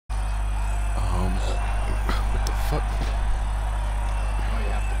fuck? Oh,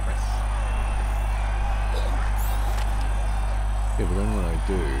 you have to press. Yeah, but then when I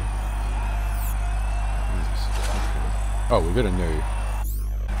do... Oh, we got a new...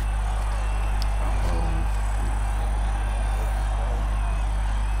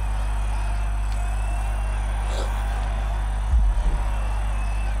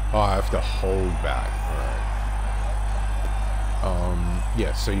 Oh, I have to hold back. Alright.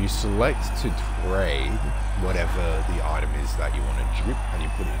 Yeah, so you select to trade whatever the item is that you want to dupe, and you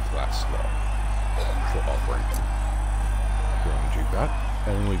put it into that slot for offering. You want to dupe that,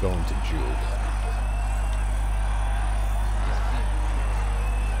 and then we go into duel.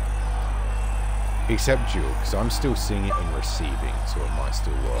 Except duel, because I'm still seeing it in receiving, so it might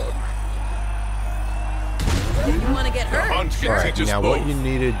still work. You want to get hurt? Alright, now what you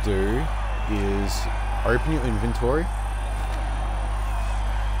need to do is open your inventory.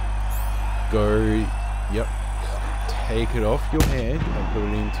 Go, yep. Take it off your hand and put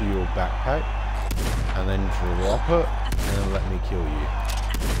it into your backpack. And then drop it, and then let me kill you.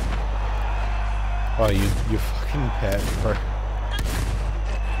 Oh, you're fucking pet, bro.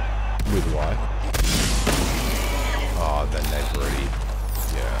 With why? Oh, then they've already,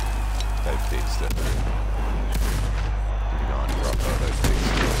 yeah, they've fixed it. Drop out those things.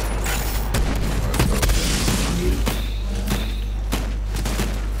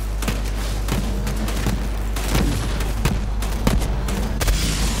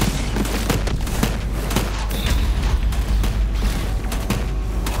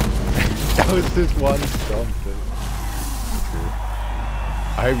 That was just one something.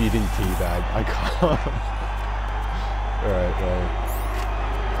 I hope you didn't teabag. I can't. Alright, well.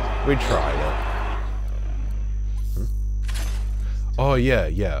 We tried it. Oh yeah,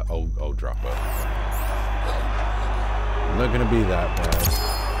 yeah. I'll drop it. I'm not gonna be that bad.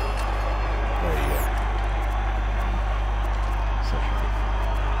 There you go.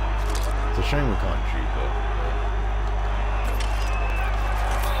 It's a shame we can't shoot it.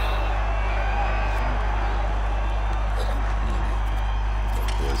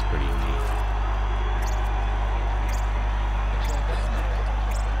 It was pretty neat.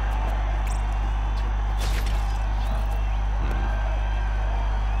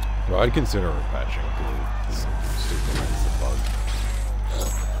 Well, I'd consider repatching because it's super nice to bug.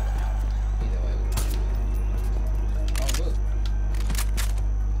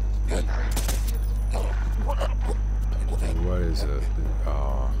 What is it?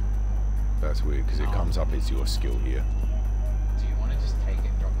 Oh, that's weird because it comes up as your skill here. Do you want to just take it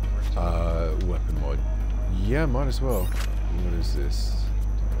and drop it first? Weapon mod. Yeah, might as well. What is this?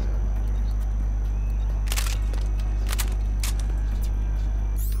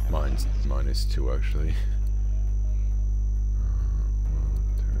 Mine's -2 actually.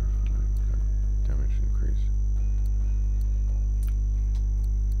 Damage increase.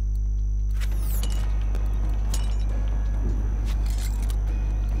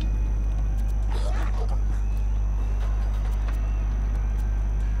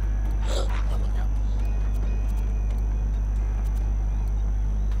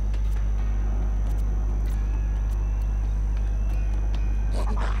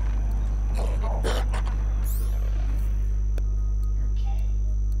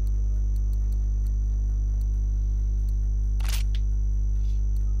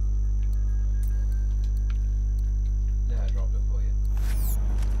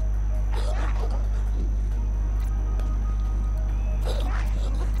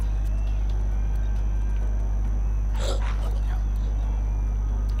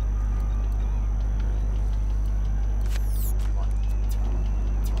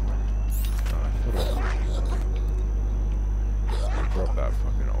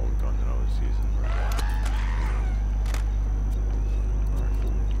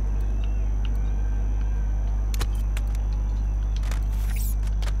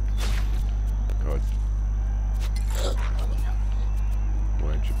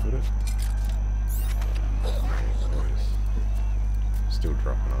 Still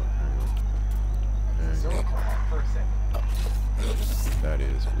dropping out. That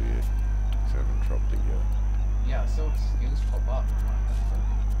is weird. I haven't dropped it yet. Yeah, so skills pop up.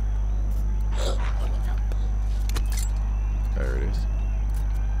 There it is.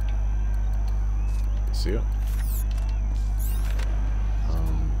 See it? Now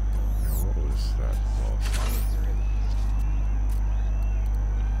what was that boss?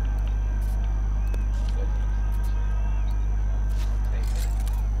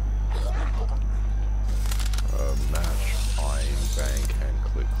 Match, iron bank, and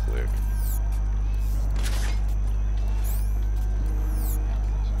click.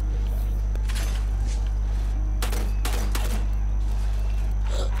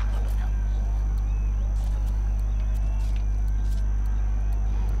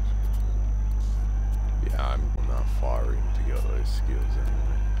 kills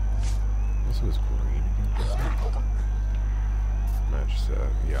anyway. This was green again. Match set.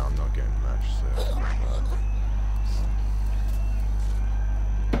 Yeah, I'm not getting match set.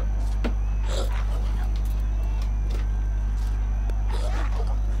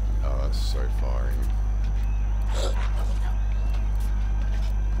 Oh, that's so far in.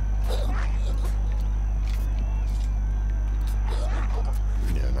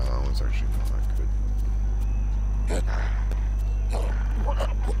 Yeah, no, that one's actually not that good.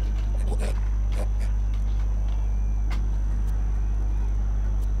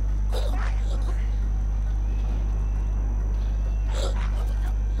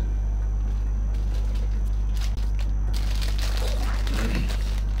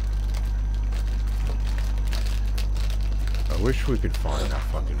 I wish we could find that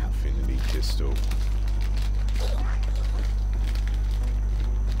fucking infinity pistol.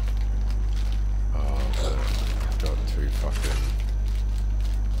 Oh, but I've got two fucking...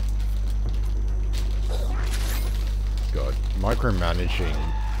 God, micromanaging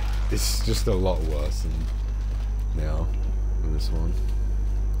is just a lot worse than now with this one.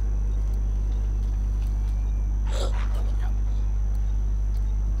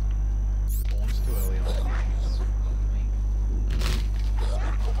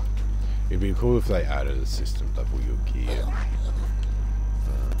 It'd be cool if they added a system level your gear.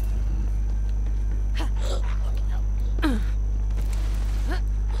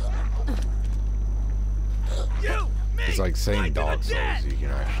 It's like saying Dark Souls, you can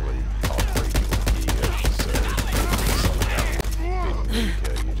actually upgrade your gear, so something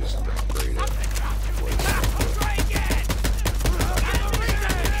weaker, you just upgrade it.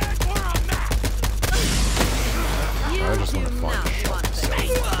 I just want to find a shop to sell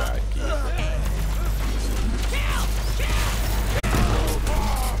that gear.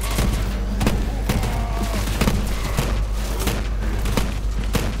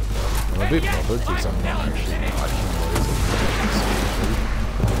 I'm a bit bothered because I'm not actually liking those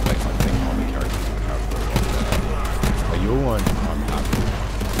like I think all the characters would have a lot of that. Like your one, I'm happy.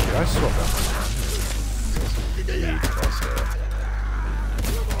 Did I swap out my hand? Weird crosshair.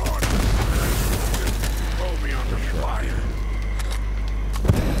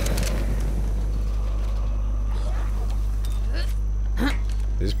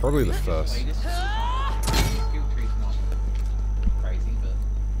 This is probably the first.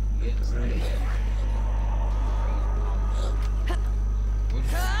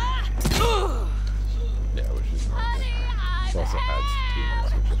 Yeah, which is nice. It also adds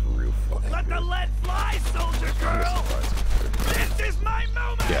teammates, which is real fucking good. Let the lead fly, soldier girl! This is my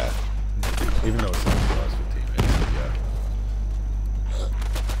moment! Yeah. Even though it's not nice for teammates, but yeah.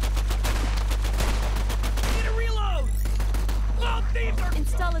 Need a reload! Both thieves are...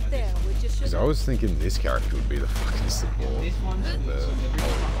 Install it there, would you? Because I was thinking this character would be the fucking support. This one's And the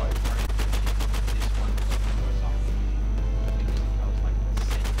whole life.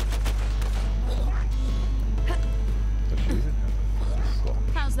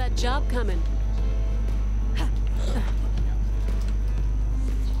 How's that job coming?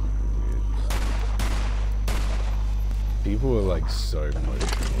 People are like so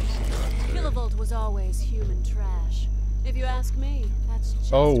motionless. Kilovolt was always human trash. If you ask me, that's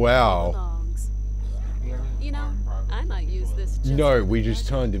just Oh, where it wow. belongs. You know, I might use this just No, for we the just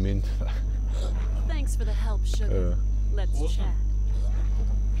pleasure. turned him into that. Thanks for the help, sugar. Let's Awesome. chat.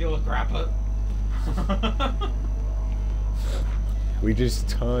 Kill a crapper. We just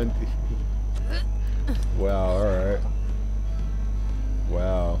turned. Wow, alright.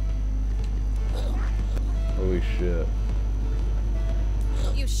 Wow. Holy shit.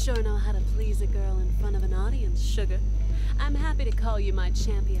 You sure know how to please a girl in front of an audience, sugar. I'm happy to call you my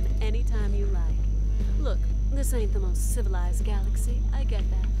champion anytime you like. Look, this ain't the most civilized galaxy, I get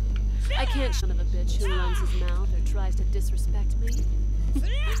that. I can't son of a bitch who runs his mouth or tries to disrespect me.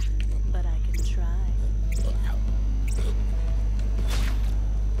 But I can try.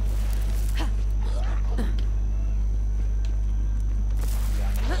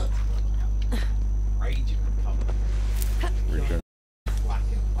 Rage recover. Regen- Black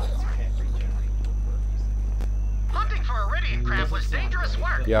and white's pet regenerating burpees. Hunting for Iridian craft was dangerous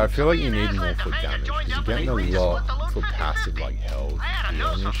work. Yeah, I feel like you need more for damage, because you're getting a lot for passive, like, health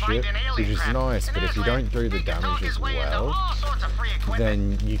healing and shit, which is nice, but if you don't do the damage as well,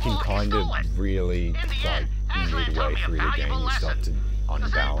 then you can kind of really, like, midway through the game, you start to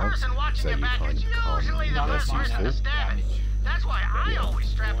unbalance, so you kind of become less useful. Damage. That's why I always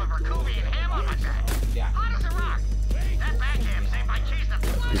strap a Verkuvian ham on my back. Yeah. Hot as a rock. That backhand saved my case of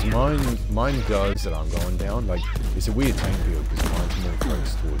Because mine does that I'm going down, like, it's a weird tank field, because mine's more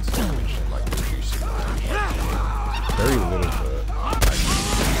focused towards damage and, like, reducing damage. Very little hurt.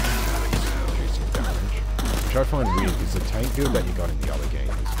 which I find weird because the tank build that you got in the other game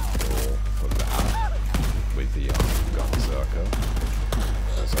was more for that, with the gun circle.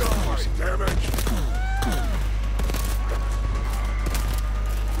 That's like reducing damage.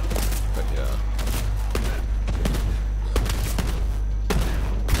 But yeah.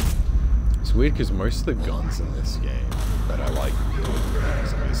 It's weird because most of the guns in this game that are like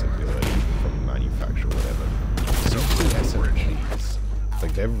this ability from the manufacturer or whatever, essentially SMGs.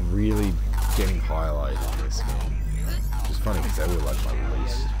 Like they're really getting highlighted in this game. Which is funny because they were like my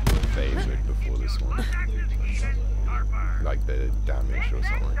least favorite before this one. Like the damage or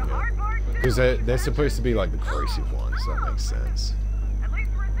something, yeah. Because they're supposed to be like the corrosive ones, so that makes sense.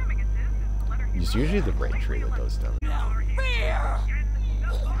 It's usually the ray tree that does damage.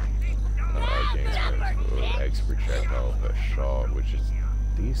 Gains X projectile per shot, which is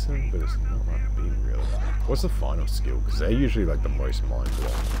decent, but it's not that big really. What's the final skill? Because they're usually like the most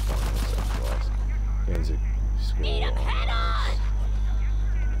mind-blowing final class. Gains a score on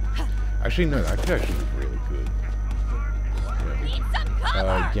actually no, that could actually be really good.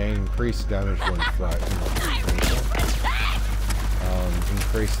 Yeah. Gain increased damage when flag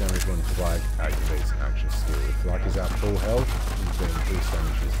increased damage when flag activates an action skill. If flag is at full health, then increased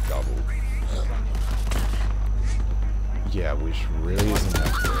damage is doubled. Yeah, which really isn't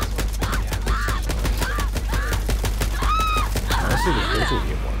that good. Honestly, the critical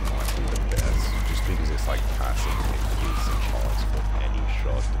hit one might be the best, just because it's like passive and it gives a chance for any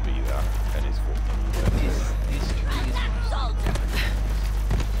shot to be that, and it's for any weapon.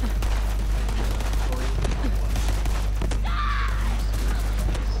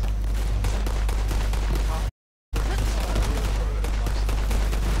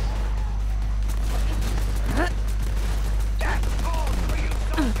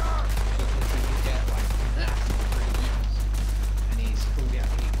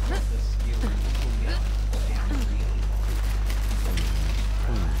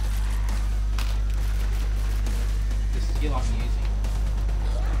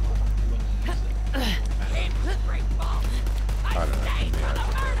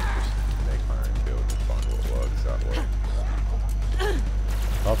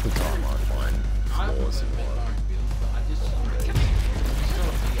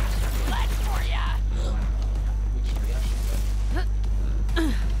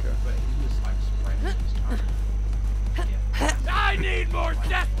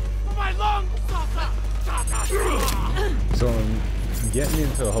 So I'm getting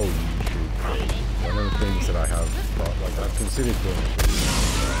into the whole YouTube thing. One of the things that I have, like I've considered doing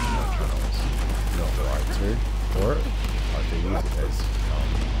channels, not right to, or I can use it as,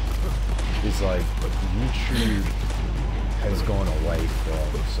 it's like YouTube has gone away from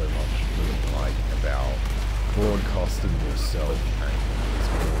so much being like about broadcasting yourself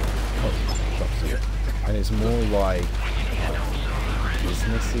and it's more like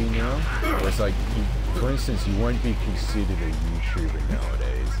businessy now, where it's like, for instance, you won't be considered a YouTuber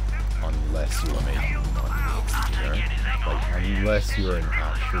nowadays unless you're making money, you know? Like, unless you're an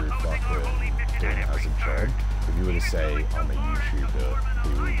actual fucker doing it as a job. If you were to say, I'm a YouTuber,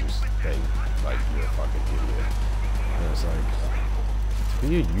 people would just think, like, you're a fucking idiot. And it's like, to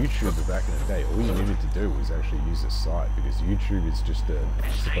be a YouTuber back in the day, all you needed to do was actually use a site, because YouTube is just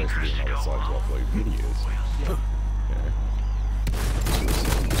supposed to be another site to upload videos. You know?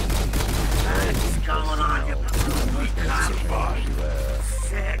 What's going on, you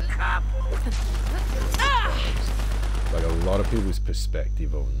sick up. Like a lot of people's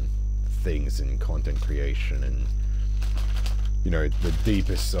perspective on things and content creation and, you know, the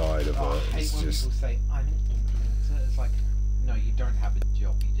deeper side of it. It's just people say I'm an influencer. It's like, no, you don't have a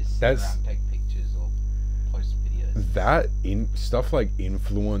job. You just sit around and take pictures or post videos. That stuff like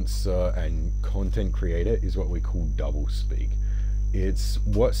influencer and content creator is what we call double speak. It's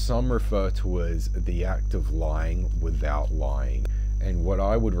what some refer to as the act of lying without lying, and what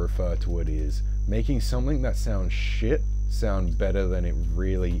I would refer to it is making something that sounds shit sound better than it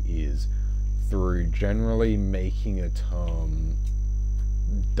really is, through generally making a term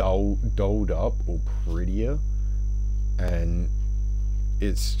dolled up or prettier. And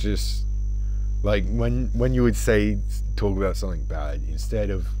it's just like when you would talk about something bad, instead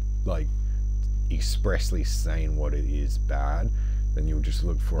of like expressly saying what it is bad, then you'll just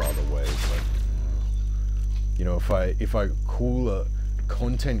look for other ways. Like, you know, if I call a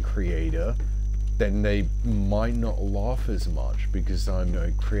content creator, then they might not laugh as much because I'm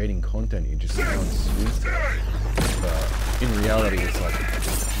creating content. It just sounds stupid. But in reality, it's like,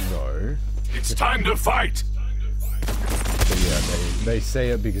 no. It's time to fight. But yeah, they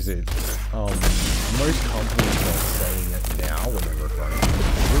say it because it. Most companies are saying it now when they're referring to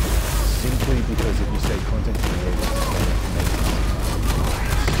it, simply mostly because if you say content creators, it's going to make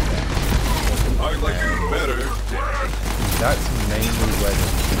I like you better. that's mainly where the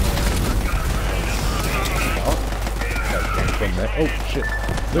from there. Oh shit!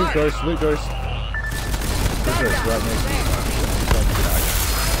 Loot ghost, loot ghost. Loot ghost right next to me.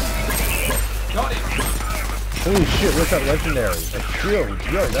 Got it! Holy shit! What's that legendary? A shield.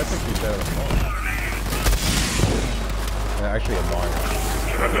 Yo, that's actually better than mine. Actually, a mine.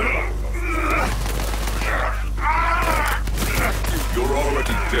 You're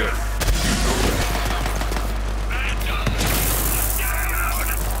already dead.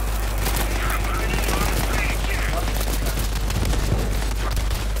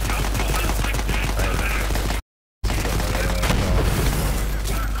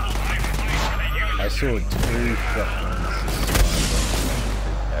 I saw 2 shotguns.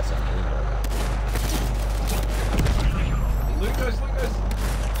 Loot goes.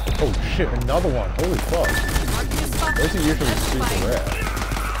 Oh shit, another one. Holy fuck. Those are usually super rare.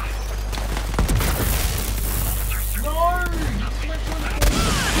 No!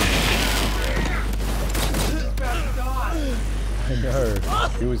 About to die. I know.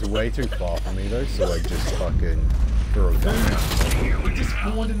 It was way too far from me though, so I just fucking threw a gun. We just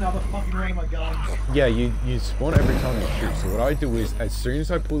spawned another fucking one of my guns. Yeah, you spawn every time you shoot. So what I do is, as soon as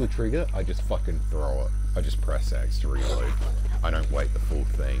I pull the trigger, I just fucking throw it. I just press X to reload. I don't wait the full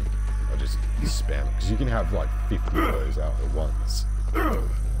thing. I just spam it. Because you can have like 50 of those out at once.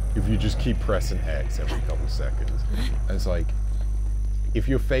 If you just keep pressing X every couple seconds. And it's like, if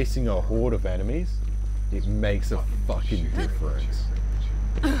you're facing a horde of enemies, it makes a fucking difference.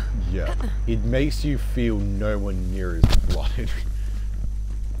 Yeah. It makes you feel nowhere near as blooded.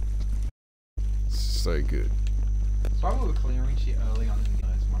 So good. That's why we were clearing shit early on in the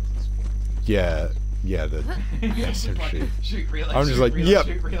games once it spawned. Yeah, the SMG. Shoot reload, I'm just like, reload, yep,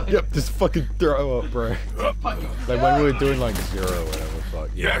 shoot, reload. yep, just fucking throw up, bro. Like when we were doing like 0 or whatever, fuck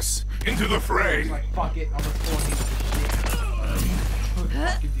yeah. Yes, into the fray. It's like, fuck it, I'm gonna spawn into the shit.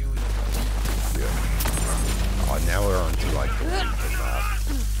 Fucking deal with it. Yeah. Oh, now we're on to like the map.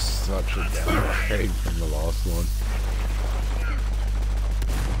 Such a downgrade from the last one.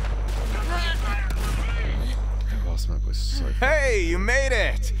 The last map was so fun. Hey, you made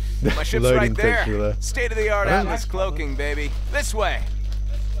it! My ship's Loading right there. picture there. State-of-the-art Atlas cloaking, baby. This way.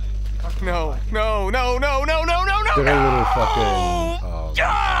 No. Did a little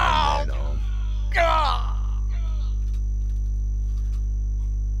fucking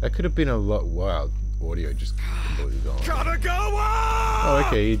that could have been a lot. Wow, audio just completely gone. Gotta go on! Oh,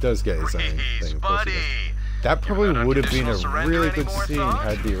 okay, he does get his own thing. Of course he does. That probably would have been a really good scene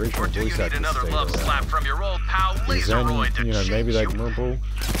had the original voice actor stayed around. From your old pal, Because then, you know, maybe that Mumble,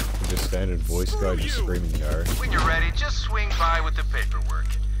 just standard voice guy just screaming no. When you're ready, just swing by with the paperwork.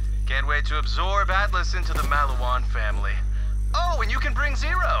 Can't wait to absorb Atlas into the Maliwan family. Oh, and you can bring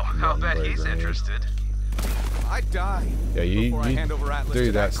Zero. I'll bet he's interested. I die. Yeah, you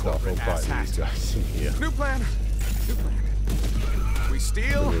do that stuff, I'll fight these guys in here. New plan. We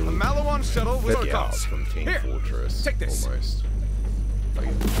steal a Maliwan shuttle with our guns. From Team Fortress, take this. almost.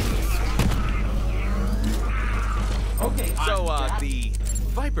 Okay, So, the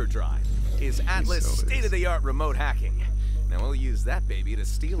Viper Drive is Atlas state-of-the-art remote hacking. Now we'll use that baby to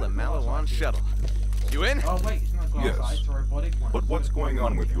steal a Maliwan shuttle. You in? Oh wait, it's not glass Yes. eye, it's a robotic one. But what's going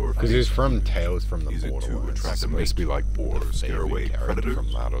on with your Because it's from Tales from the Is it to Borderlands. attract It's a supposed to be mate like or scare away predators?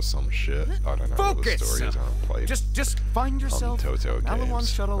 from that or some shit. I don't know what the Focus! story is. I haven't played Just find yourself Telltale Maliwan games.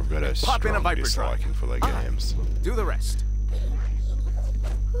 shuttle I've got a and pop in a strong Viper Drive. disliking for their games. Do the rest.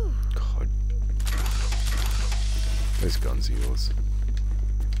 God. Those guns are yours.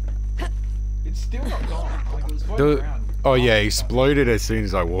 It's still not gone. Like, it was floating around. Oh yeah, it exploded as soon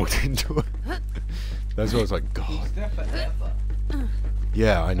as I walked into it. That's what I was like, God. It's there forever.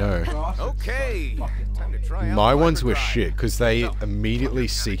 Yeah, I know. Gosh, it's Okay, so fucking time to long. try out My the ones Viper were Drive. shit because they immediately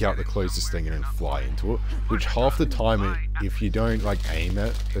seek out the closest thing and then fly into it. Which half the time, if you don't like aim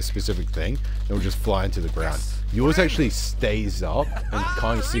at a specific thing, it'll just fly into the ground. Yours actually stays up and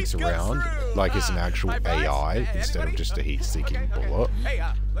kind of sticks around like it's an actual AI instead of just a heat-seeking bullet, Hey,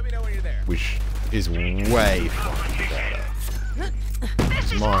 let me know when you're there. which is way fucking better.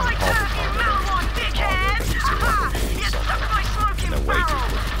 It's mine half the time I don't even target, but you see like a wall somewhere, and they're way too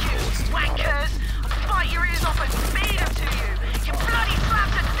quick for bullets to matter. I'll bite your ears off and feed them to you. You bloody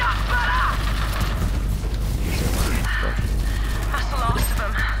slabs of duck butter! That's the last of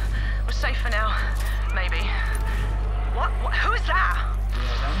them. We're safe for now. Maybe. What? Who is that?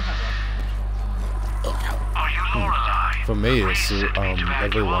 Are you Lorelei? For me, it's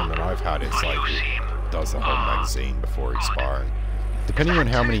every one that I've had, it's like it does the whole magazine before expiring. Depending on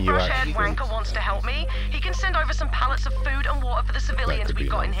how many you actually That wanker wants to help me. He can send over some pallets of food and water for the civilians we've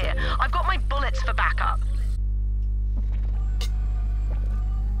got in here. Yeah. I've got my bullets for backup.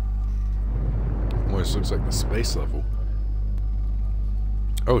 Almost looks like the space level.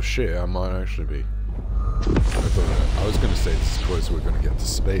 Oh shit, I might actually be. I was gonna say this is close, we're gonna get to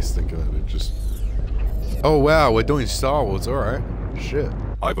space, thinking that it just... Oh wow, we're doing Star Wars, alright. Shit.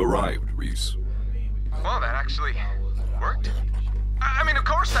 I've arrived, Reese. Well, that actually worked. I mean, of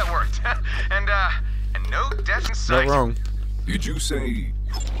course that worked. and no death in sight. Not wrong. Did you say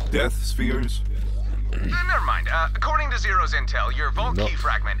death spheres? Never mind. According to Zero's intel, your Vault key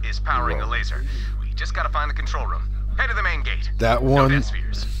fragment is powering the laser. We just gotta find the control room. Head to the main gate. That No one... death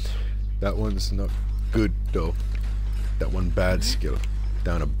spheres. That one's not good, though. That one bad skill.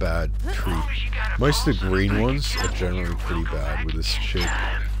 Down a bad tree. Most of the green ones are generally pretty bad with this chick.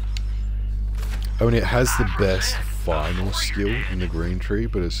 I mean, it has the best final skill in the green tree,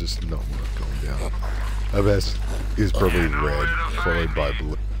 but it's just not worth going down. The best is probably red, followed by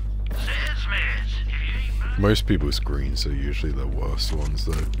blue. Most people's greens are usually the worst ones,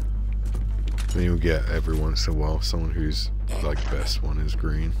 though. Then you'll get every once in a while someone who's like best one is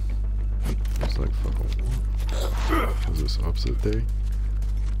green. It's like fucking what? Is this opposite day?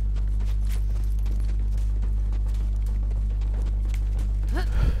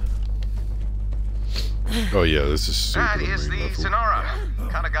 Oh yeah, this is super That is the level. Sonora,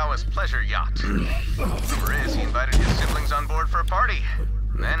 Kanagawa's pleasure yacht. Rumor is he invited his siblings on board for a party.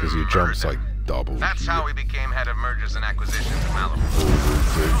 Then Because he jumps like double. That's how he became head of mergers and acquisitions at Maliwan.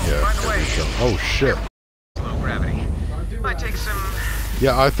 Yeah, By the way, every jump. Oh shit. Low gravity. Might take some...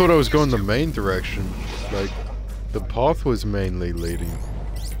 Yeah, I thought I was going the main direction. Like, the path was mainly leading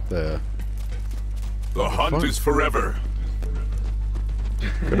there. The hunt is forever.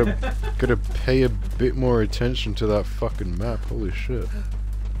 Gotta pay a bit more attention to that fucking map. Holy shit.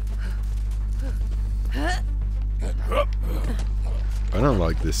 I don't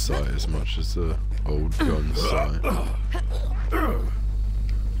like this site as much as the old gun site. Oh,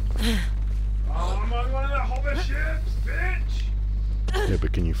 I'm on one of the hover ships, bitch! Yeah,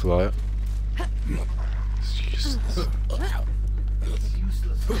 but can you fly it? It's useless.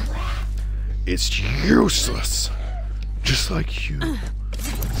 It's useless. Just like you.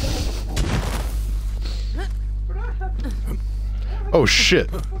 Oh shit.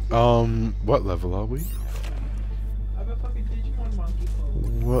 What level are we? I'm a fucking Digimon monkey.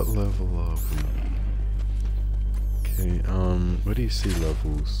 What level are we? Okay, where do you see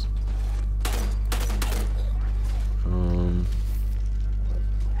levels?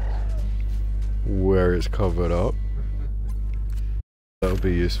 Where it's covered up. That'll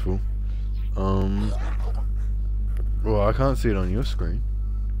be useful. Well, I can't see it on your screen.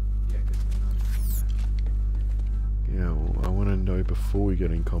 Yeah, well, I want to know before we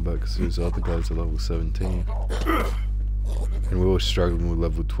get in combat, because those other guys are level 17. And we were struggling with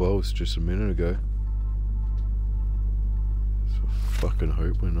level 12s just a minute ago. So fucking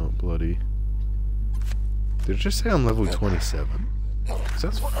hope we're not bloody... Did it just say I'm level 27? Because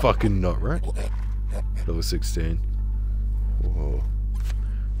that's fucking not right. Level 16. Whoa.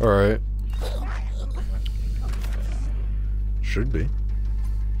 Alright. Should be.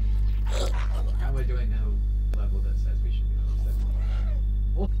 And we're doing a level that says we should be level 7.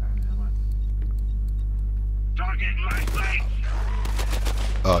 Oh, Target light.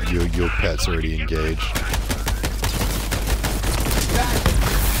 Oh, your pet's already engaged.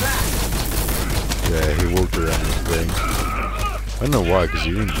 Yeah, he walked around the thing. I don't know why, because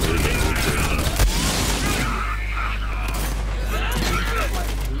you didn't really walk around.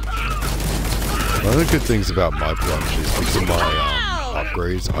 One of the good things about my plunge is because of my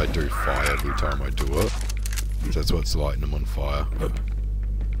upgrades, I do fire every time I do it. So that's what's lighting them on fire.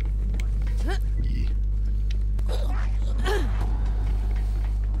 Yeah.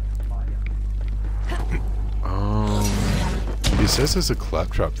 He says there's a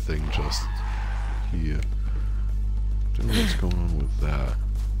claptrap thing just here. Don't know what's going on with that.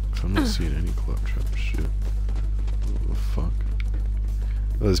 'Cause I'm not seeing any claptrap shit. What the fuck?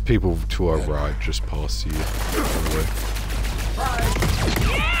 There's people to our right just past you.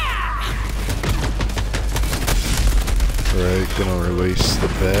 Alright, gonna release the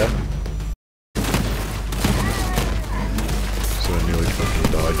bear. So I nearly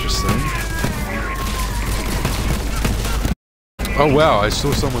fucking died just then. Oh wow, I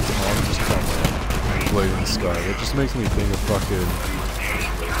saw someone's arm just come up, float in the sky. That just makes me think of fucking,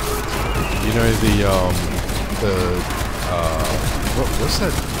 you know, what's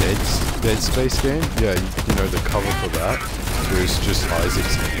that Dead Space game? Yeah, you know the cover for that, where it's just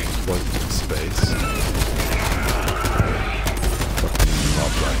Isaac's hand floating in space.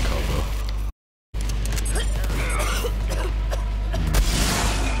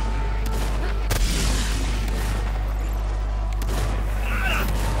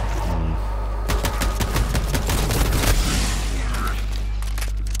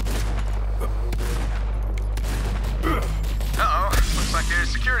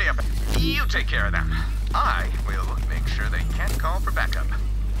 security up. You take care of them. I will make sure they can't call for backup.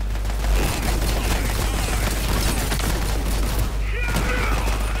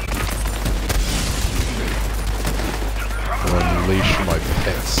 Unleash my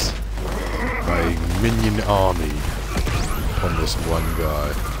pets, my minion army, on this one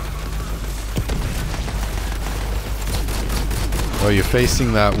guy. Oh, you're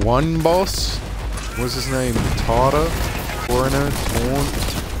facing that one boss? What's his name? Tata? Foreigner? Taunt?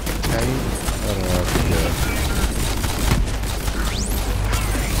 Tane? I don't know, I forget.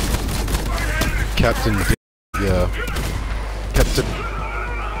 Captain D. Yeah. Captain.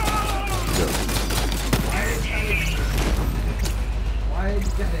 Yeah.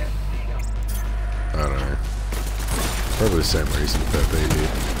 I don't know. Probably the same reason with that baby.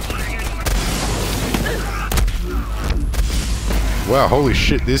 Wow, holy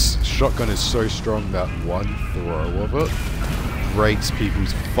shit, this shotgun is so strong that one throw of it breaks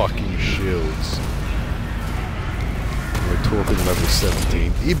people's fucking shields. We're talking level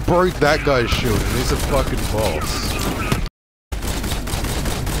 17. He broke that guy's shield and he's a fucking boss.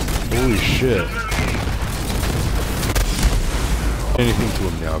 Holy shit. Anything to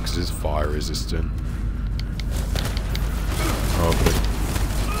him now because he's fire resistant. Oh, but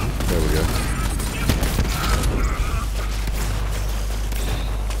there we go.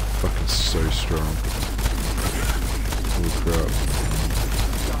 Fucking so strong. Holy crap.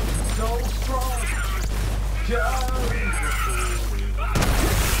 So strong.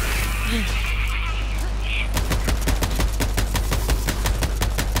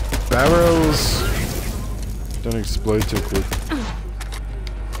 Barrels don't explode too quick.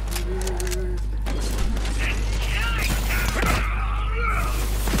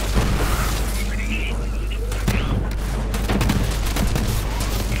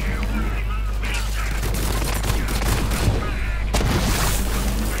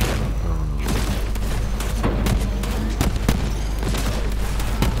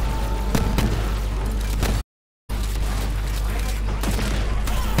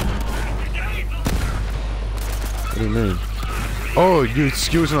 What do you mean? Oh, your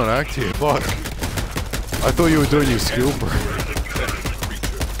skill's not active. Fuck. I thought you were doing your skill, bro.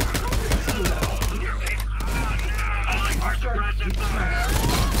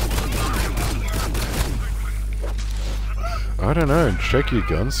 I don't know. Check your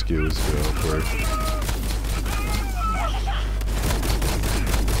gun skills, bro.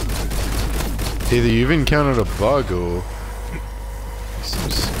 Either you've encountered a bug or...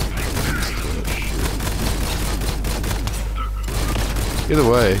 Either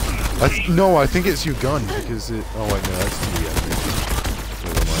way, no, I think it's your gun because it. Oh wait, no, that's the enemy.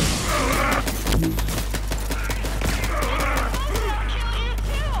 Never mind.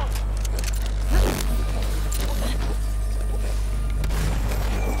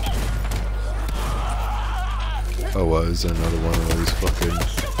 Oh, well, there's another one of those fucking.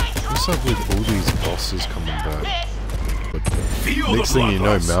 What's up with all these bosses coming back? Next thing you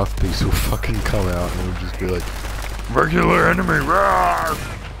know, Mouthpiece will fucking come out and it'll just be like. Regular enemy, roar!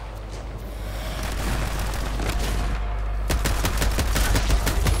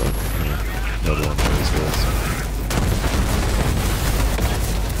 Another one of those guys.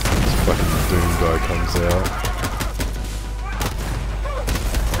 This fucking Doom guy comes out.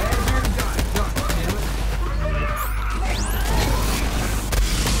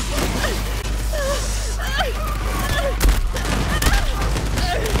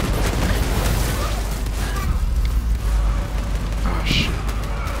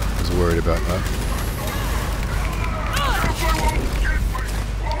 Worried about that.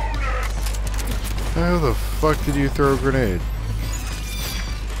 How the fuck did you throw a grenade?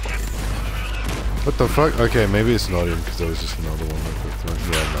 What the fuck? Okay, maybe it's not him because there was just another one that got thrown.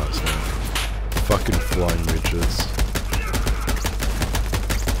 Yeah, no, it's not. Fucking flying midgets.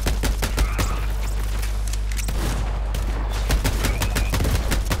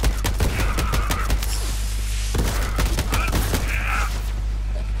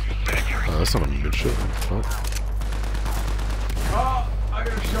 That's not a midship. Fuck. Oh, I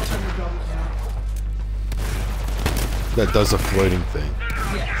got a shotgun with guns now. That does a floating thing.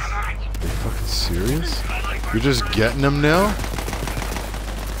 Yes. Are you fucking serious? You're just getting them now?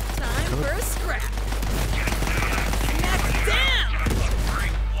 Time for a scrap. Next down.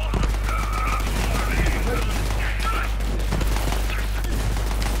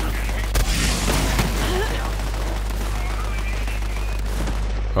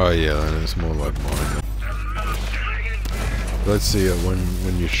 Oh yeah, and it's more like mine. Let's see it when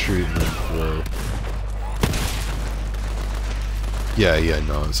you shoot and then throw. Yeah,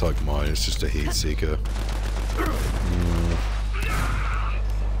 no, it's like mine. It's just a heat seeker.